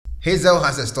Hazel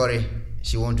has a story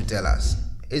she wants to tell us.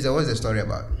 Hazel, what's the story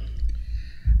about?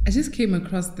 I just came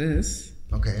across this.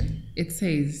 Okay. It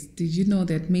says, did you know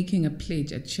that making a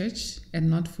pledge at church and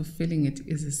not fulfilling it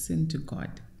is a sin to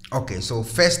God? Okay, so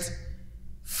first,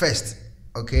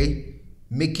 okay,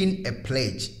 making a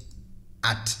pledge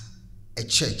at a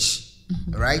church,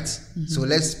 right? So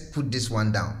let's put this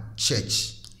one down.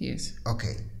 Church. Yes.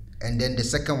 Okay. And then the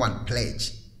second one,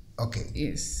 pledge. Okay.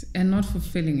 Yes. And not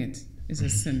fulfilling it is a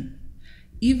sin.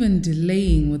 Even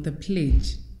delaying with the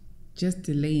pledge, just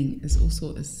delaying is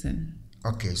also a sin.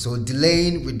 Okay, so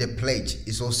delaying with the pledge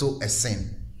is also a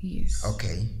sin. Yes.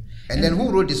 Okay. And then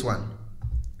who wrote this one?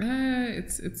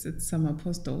 It's some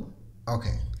apostle.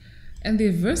 Okay. And there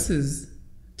are verses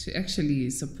to actually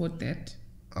support that.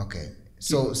 Okay.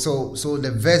 So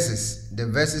the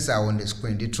verses are on the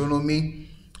screen. Deuteronomy,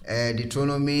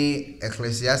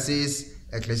 Ecclesiastes.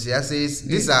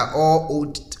 These are all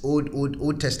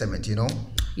Old Testament, you know?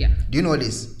 Yeah. Do you know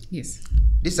this? Yes.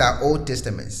 These are Old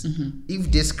Testaments.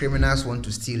 If these criminals want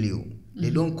to steal you,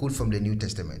 they don't quote from the New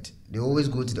Testament. They always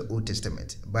go to the Old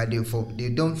Testament. But they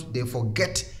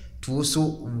forget to also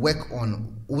work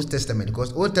on Old Testament,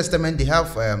 because Old Testament they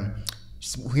have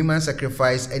human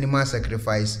sacrifice, animal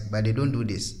sacrifice, but they don't do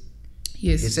this.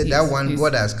 Yes. They said that one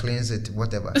God has cleansed it,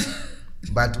 whatever.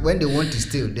 But when they want to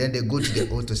steal, then they go to the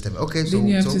Old Testament. Okay, so then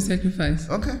you have to sacrifice.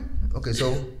 Okay,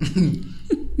 so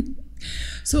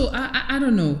so I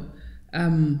don't know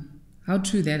how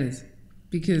true that is,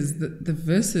 because the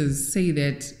verses say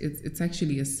that it's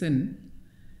actually a sin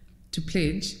to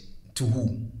pledge. To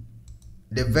who?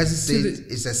 The verses say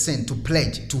it's a sin to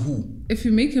pledge to who? If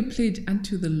you make a pledge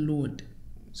unto the Lord.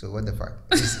 So what the fuck?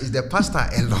 Is the pastor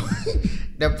a Lord?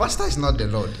 The pastor is not the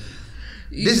Lord.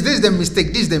 This is the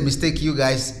mistake. This is the mistake you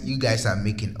guys are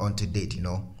making on to date. You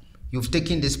know, you've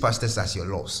taken these pastors as your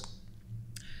laws.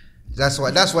 That's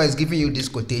why it's giving you this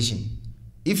quotation.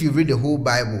 If you read the whole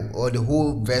Bible or the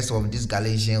whole verse of this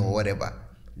Galatians or whatever,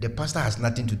 the pastor has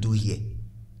nothing to do here.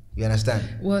 You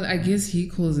understand? Well, I guess he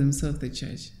calls himself the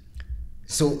church.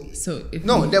 So if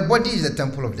the body is the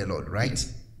temple of the Lord, right?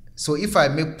 Yes. So if I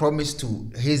make promise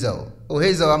to Hazel,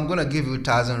 Hazel, I'm gonna give you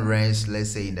 1,000 rands, let's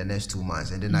say in the next 2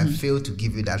 months, and then I fail to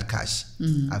give you that cash,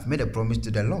 I've made a promise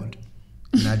to the Lord,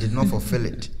 and I did not fulfill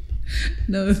it.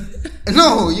 No,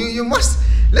 you must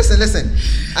listen.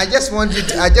 I just want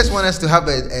us to have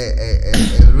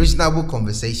a reasonable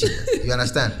conversation. You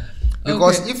understand?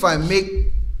 Because if I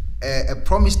make a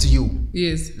promise to you,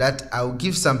 yes, that I will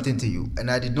give something to you,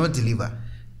 and I did not deliver,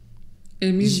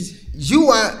 it means you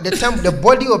are the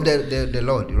body of the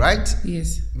Lord, right?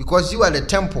 Yes. Because you are the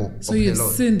temple of the Lord. So you've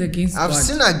sinned against God. I've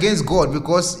sinned against God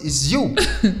because it's you.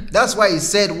 That's why he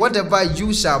said, whatever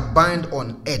you shall bind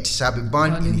on earth shall be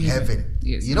bound in heaven.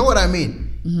 Yes. You know what I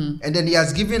mean? And then he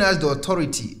has given us the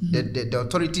authority, the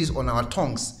authorities on our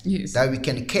tongues, yes, that we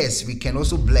can curse, we can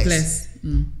also bless.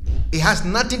 It has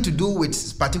nothing to do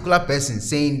with particular person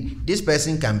saying this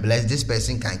person can bless, this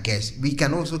person can curse. We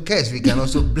can also curse, we can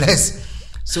also bless.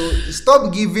 So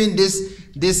stop giving this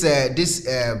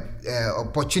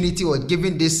opportunity, or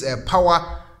giving this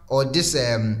power, or this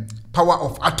power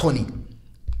of attorney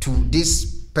to this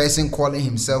person calling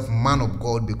himself man of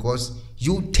God, because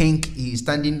you think he is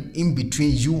standing in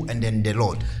between you and then the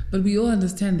Lord. But we all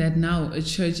understand that now a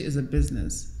church is a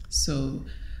business. So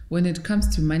when it comes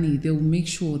to money, they will make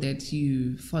sure that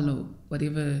you follow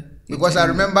whatever. Because I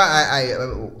remember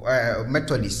I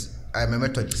Methodist. I'm a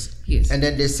Methodist. Yes. And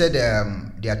then they said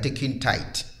they are taking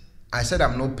tithe. I said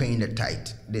I'm not paying the tithe.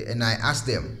 And I asked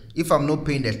them, if I'm not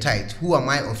paying the tithe, who am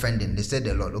I offending? They said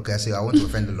the Lord. Okay, I say I want to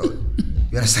offend the Lord.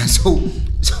 You understand?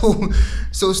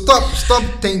 So stop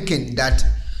thinking that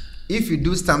if you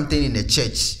do something in the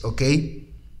church, okay,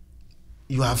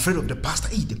 you are afraid of the pastor.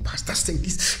 Hey, the pastor saying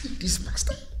this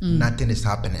pastor. Nothing is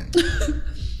happening.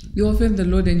 You offend the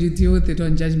Lord and you deal with it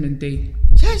on Judgment Day.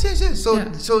 Yes.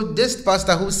 So this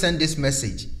pastor who sent this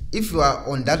message, if you are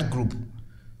on that group,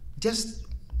 just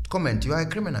comment, you are a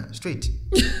criminal, straight.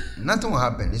 Nothing will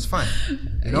happen. It's fine.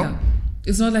 You know? Yeah.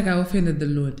 It's not like I offended the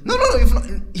Lord. No. If not,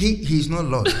 he's not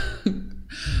Lord.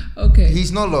 Okay.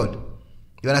 He's not Lord.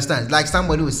 You understand? Like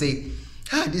somebody will say,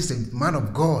 this is a man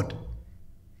of God.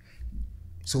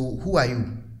 So who are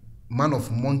you? Man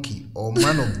of monkey, or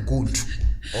man of goat,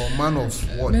 or man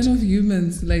of what? Man of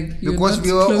humans, like you're because not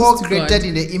we are all created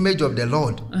in the image of the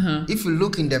Lord. If you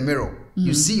look in the mirror,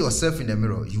 you see yourself in the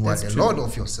mirror. You are the Lord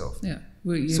of yourself. Yeah,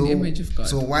 you're in the image of God.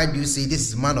 So why do you say this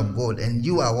is man of God and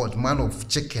you are what? Man of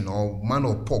chicken or man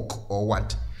of pork or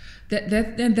what?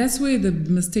 That's where the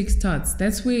mistake starts.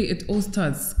 That's where it all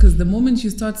starts. Because the moment you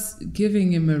start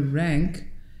giving him a rank,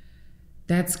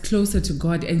 that's closer to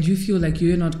God, and you feel like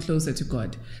you're not closer to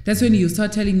God. That's when you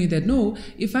start telling you that, no,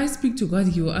 if I speak to God,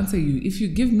 he will answer you. If you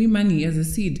give me money as a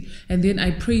seed and then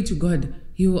I pray to God,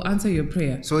 he will answer your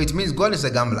prayer. So it means God is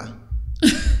a gambler.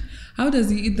 How does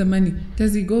he eat the money?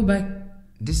 Does he go back?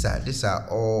 These are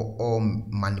all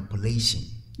manipulation.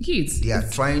 Yes. They are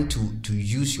trying to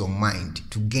use your mind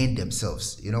to gain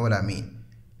themselves. You know what I mean?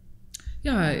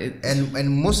 Yeah.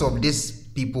 And most of these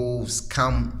people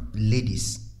scam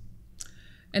ladies.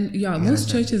 And yeah, most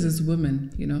churches is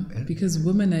women, because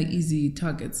women are easy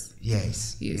targets.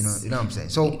 Yes. Yes. You know what I'm saying?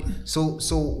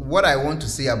 So what I want to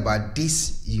say about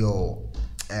this, your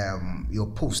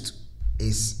post,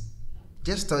 is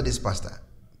just tell this pastor,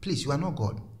 please, you are not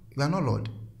God. You are not Lord.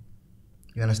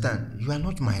 You understand? You are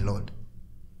not my Lord.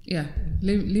 Yeah.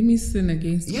 Let me sin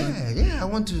against God. Yeah. I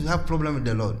want to have problem with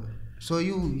the Lord. So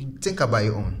you think about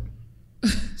your own.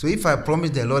 So if I promise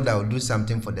the Lord I will do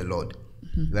something for the Lord,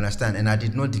 you understand, and I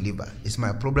did not deliver, it's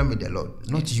my problem with the Lord,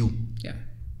 not you. Yeah.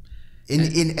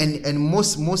 And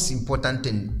most important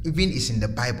thing, even is in the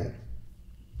Bible.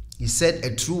 He said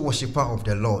a true worshipper of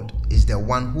the Lord is the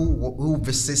one who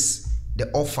visits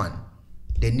the orphan,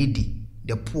 the needy,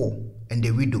 the poor, and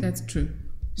the widow. That's true.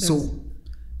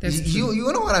 That's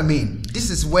you know what I mean? This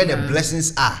is where the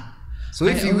blessings are. So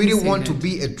if you really want to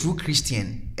be a true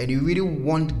Christian and you really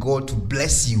want God to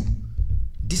bless you,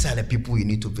 these are the people you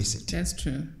need to visit. That's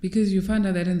true. Because you find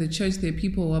out that in the church there are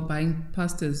people who are buying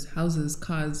pastors, houses,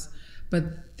 cars,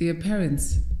 but their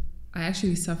parents are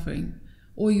actually suffering.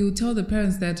 Or you tell the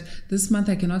parents that this month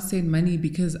I cannot send money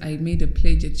because I made a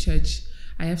pledge at church.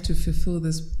 I have to fulfill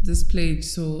this pledge,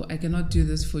 so I cannot do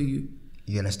this for you.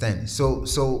 You understand? So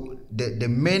the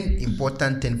main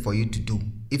important thing for you to do,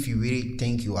 if you really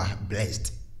think you are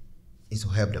blessed, is to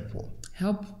help the poor.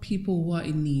 Help people who are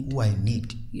in need. Who are in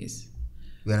need. Yes.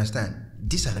 You understand?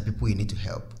 These are the people you need to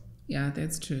help. Yeah,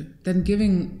 that's true. Then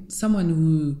giving someone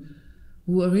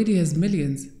who already has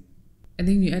millions, and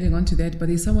then you're adding on to that, but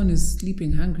there's someone who's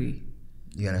sleeping hungry.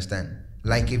 You understand?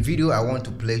 Like a video I want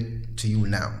to play to you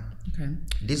now. Okay.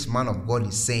 This man of God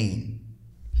is saying,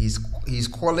 he's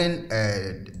calling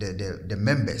the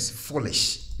members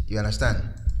foolish. You understand?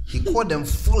 He called them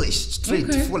foolish,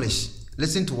 straight foolish.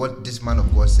 Listen to what this man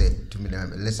of God said to me.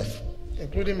 Listen.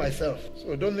 Including myself.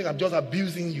 So don't think I'm just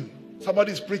abusing you.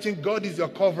 Somebody is preaching, God is your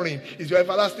covering, is your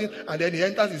everlasting, and then he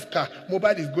enters his car. Mobile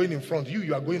is going in front.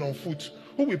 You are going on foot.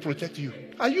 Who will protect you?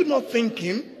 Are you not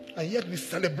thinking? And yet we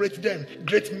celebrate them,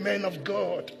 great men of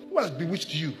God. Who has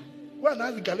bewitched you? Well,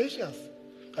 that's Galatians.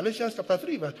 Galatians chapter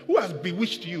 3, verse. Who has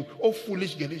bewitched you, oh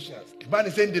foolish Galatians? The man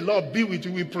is saying, the Lord be with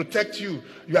you, will protect you.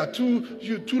 You are too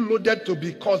loaded to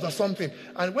be caused or something.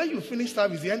 And when you finish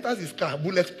service, he enters his car,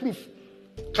 bulletproof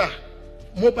car.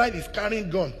 Mobile is carrying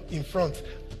gun in front,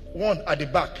 one at the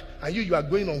back, and you are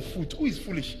going on foot. Who is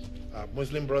foolish?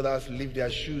 Muslim brothers leave their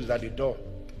shoes at the door.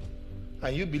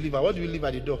 And you believer, what do you leave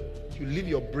at the door? You leave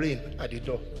your brain at the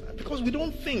door. Because we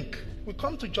don't think. We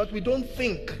come to church, we don't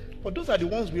think. But those are the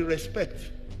ones we respect.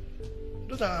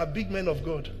 Those are our big men of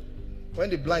God. When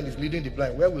the blind is leading the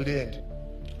blind, where will they end?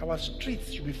 Our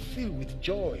streets should be filled with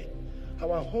joy.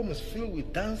 Our homes filled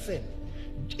with dancing.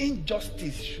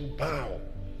 Injustice should bow.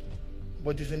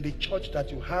 But it's in the church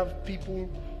that you have people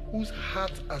whose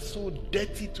hearts are so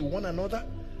dirty to one another.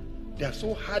 They are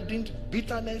so hardened,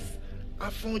 bitterness,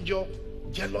 affronjo,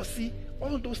 jealousy,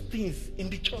 all those things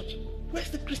in the church. Where's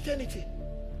the Christianity?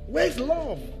 Where's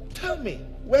love? Tell me,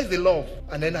 where's the love?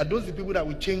 And then are those the people that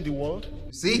will change the world?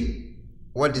 See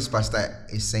what this pastor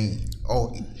is saying,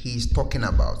 or he's talking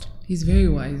about. He's very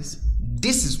wise.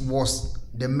 This was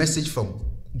the message from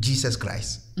Jesus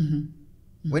Christ. Mm-hmm.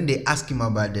 When they asked him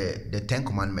about the 10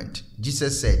 Commandments,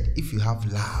 Jesus said, if you have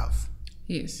love,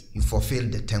 yes, you fulfill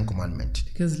the 10 Commandments.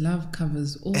 Because love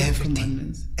covers all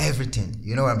commandments. Everything.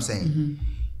 You know what I'm saying? Mm-hmm.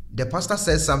 The pastor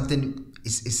said something, he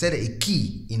said a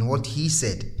key in what he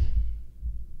said.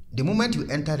 The moment you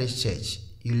enter this church,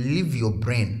 you leave your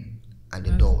brain at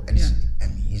the door. And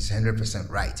he's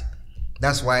 100% right.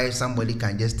 That's why somebody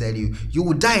can just tell you, you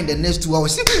will die in the next 2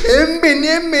 hours. Amen,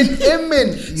 amen,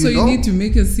 amen. You need to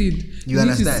make a seed. You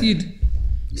understand? Need to seed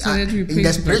so that we in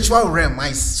the spiritual realm,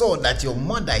 I saw that your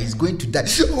mother is going to die.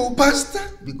 Oh, pastor,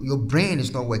 your brain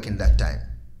is not working that time.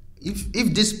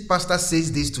 If this pastor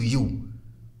says this to you,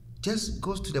 just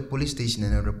go to the police station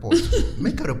and report.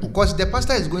 Make a report. Because the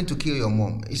pastor is going to kill your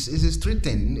mom. It's a street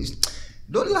thing.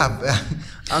 Don't laugh.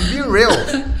 I'm being real.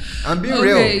 I'm being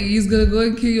real. Okay, he's gonna go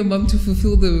and kill your mom to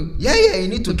fulfill the. Yeah. You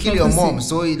need to kill your mom.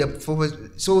 So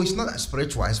it's not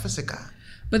spiritual. It's physical.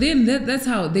 But then that's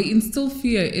how they instill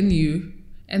fear in you,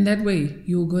 and that way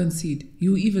you'll go and seed.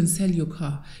 You even sell your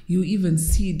car. You even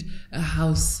seed a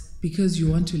house because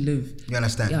you want to live. You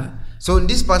understand? Yeah. So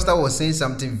this pastor was saying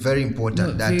something very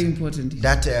important. No, very important.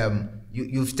 That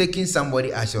you've taken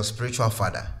somebody as your spiritual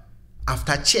father.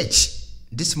 After church,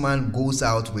 this man goes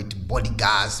out with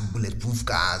bodyguards, bulletproof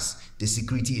cars, the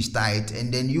security is tight,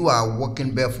 and then you are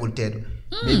walking barefooted,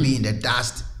 maybe in the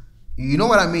dust. You know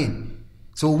what I mean?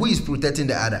 So who is protecting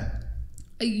the other?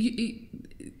 You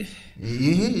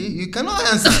cannot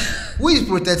answer. Who is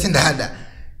protecting the other?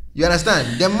 You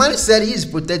understand? The man said he is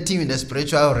protecting you in the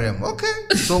spiritual realm. Okay.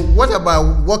 So what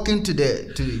about walking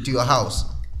to your house?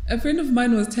 A friend of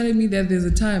mine was telling me that there's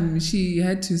a time she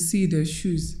had to see the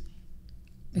shoes.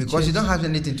 Because you don't have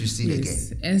anything to see again.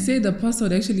 And say the pastor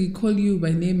would actually call you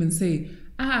by name and say,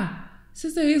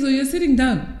 Sister Hazel, you're sitting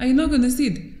down. Are you not going to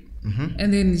sit? Mm-hmm.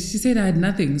 And then she said I had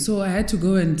nothing. So I had to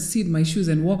go and seat my shoes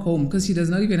and walk home because she does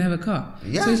not even have a car.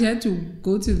 Yeah. So she had to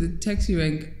go to the taxi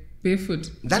rank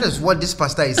barefoot. That is what this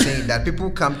pastor is saying, that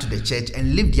people come to the church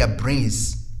and leave their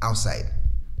brains outside.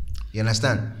 You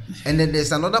understand? And then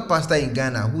there's another pastor in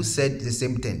Ghana who said the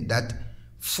same thing, that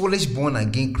foolish born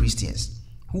again Christians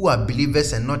who are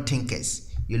believers and not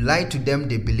thinkers, you lie to them,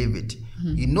 they believe it.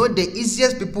 Mm-hmm. You know the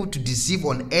easiest people to deceive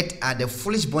on earth are the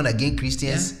foolish born again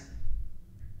Christians. Yeah.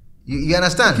 You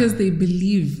understand? Because they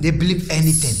believe. They believe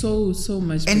anything. So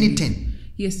much. Anything. Belief.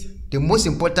 Yes. The most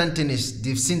important thing is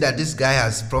they've seen that this guy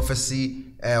has prophecy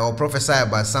or prophesy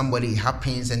about somebody, it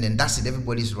happens, and then that's it.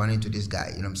 Everybody's running to this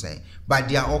guy. You know what I'm saying? But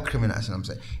they are all criminals. You know what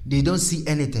I'm saying? They don't see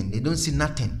anything. They don't see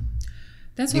nothing.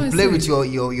 That's they why play with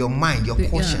your mind, your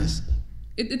conscience. Yeah.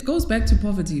 It goes back to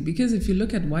poverty, because if you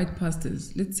look at white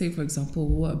pastors, let's say for example,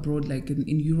 who are abroad, like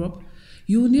in Europe,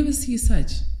 you will never see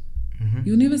such. Mm-hmm.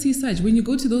 You'll never see such. When you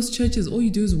go to those churches, all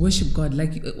you do is worship God.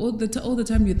 Like all the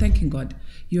time, you're thanking God,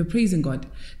 you're praising God.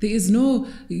 There is no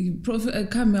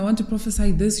come. I want to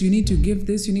prophesy this. You need to give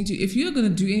this. You need to. If you're going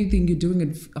to do anything, you're doing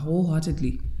it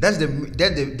wholeheartedly. That's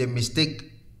the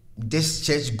mistake these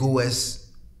church goers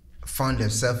found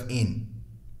themselves in,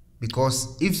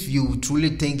 because if you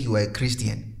truly think you are a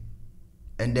Christian,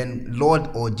 and then Lord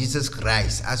or Jesus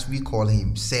Christ, as we call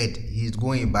him, said he's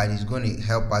going to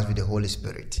help us with the Holy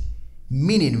Spirit.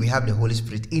 Meaning we have the Holy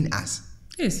Spirit in us.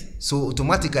 Yes. So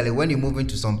automatically when you move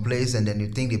into some place and then you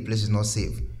think the place is not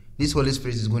safe, this Holy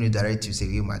Spirit is going to direct you, say,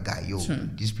 "Hey, my guy,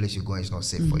 this place you're going is not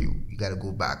safe for you. You got to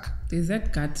go back." There's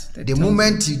that gut. The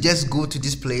moment you just go to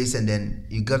this place and then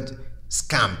you got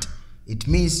scammed, it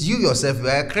means you yourself, you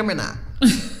are a criminal.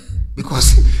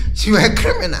 Because you are a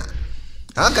criminal.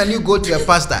 How can you go to a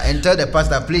pastor and tell the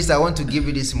pastor, "Please, I want to give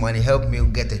you this money, help me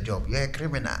get a job"? You are a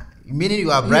criminal. Meaning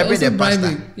you are bribing the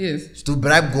pastor, yes, to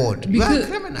bribe God. You are a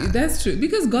criminal. That's true.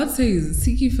 Because God says,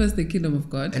 "Seek ye first the kingdom of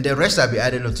God, and the rest will be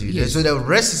added unto you." Yes. So the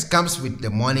rest comes with the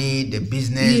money, the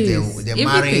business, yes, the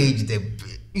marriage,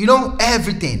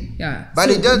 everything. Yeah. But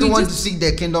they don't want to seek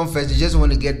the kingdom first. They just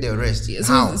want to get the rest. Yeah,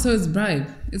 How? So it's bribe.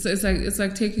 It's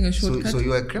like taking a shortcut. So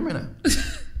you are a criminal.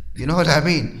 You know what I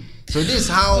mean? So this is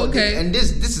how. Okay. And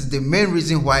this is the main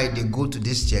reason why they go to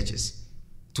these churches,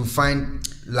 to find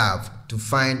love, to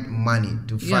find money,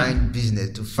 to find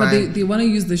business, to find. But they want to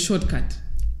use the shortcut.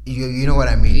 You know what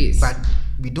I mean? Yes. But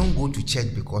we don't go to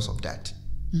church because of that.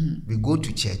 Mm-hmm. We go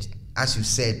to church, as you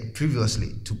said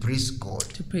previously, to praise God.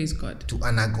 To praise God. To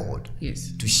honor God.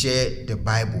 Yes. To share the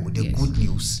Bible, the good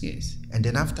news. Yes. And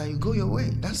then after you go your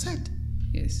way. That's it.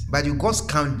 Yes. But you got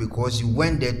scammed because you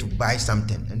went there to buy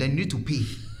something and then you need to pay.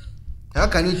 How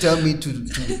can you tell me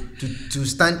to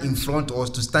stand in front or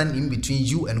to stand in between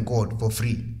you and God for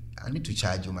free? I need to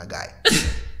charge you, my guy.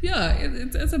 Yeah,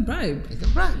 it's a bribe. It's a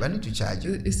bribe. I need to charge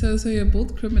you. So you're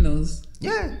both criminals.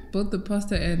 Yeah. Both the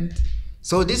pastor and.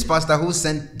 So this pastor who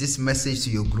sent this message to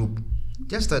your group,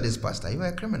 just tell this pastor, you are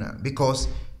a criminal because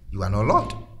you are not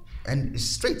Lord. And it's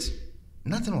straight.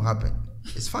 Nothing will happen.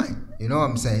 It's fine. You know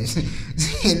what I'm saying?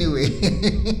 Anyway.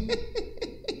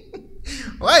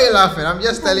 Why are you laughing? I'm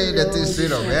just telling you the thing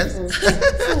straight up, yes?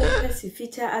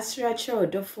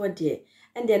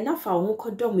 And then now for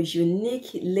codom is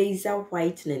unique laser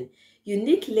whitening.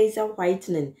 Unique laser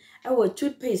whitening. Our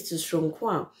toothpaste to strong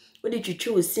quan. What did you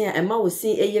choose? Say, and ma was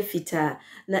saying a year fita.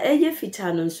 Na a year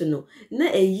fita non sono.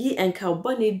 Na a ye and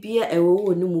carbonate beer a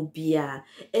wo no mu beer.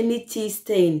 Any tea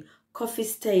stain, coffee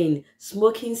stain,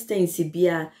 smoking stain,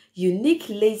 beer. Unique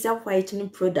laser whitening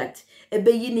product.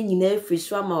 Ebe yini nyina free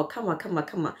swama or kama.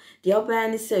 The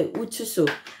other say utu so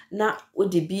na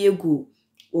odi be gu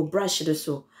or brush the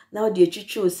so. Now the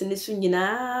chuchu sinisu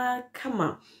nyina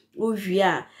kama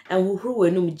uvia and who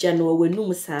wenum jano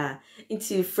wenum sa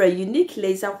into for unique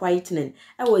laser whitening.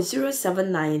 I was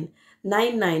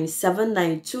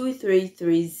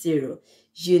 07999792330.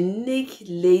 Unique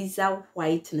laser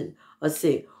whitening or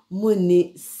say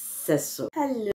muni seso. Hello.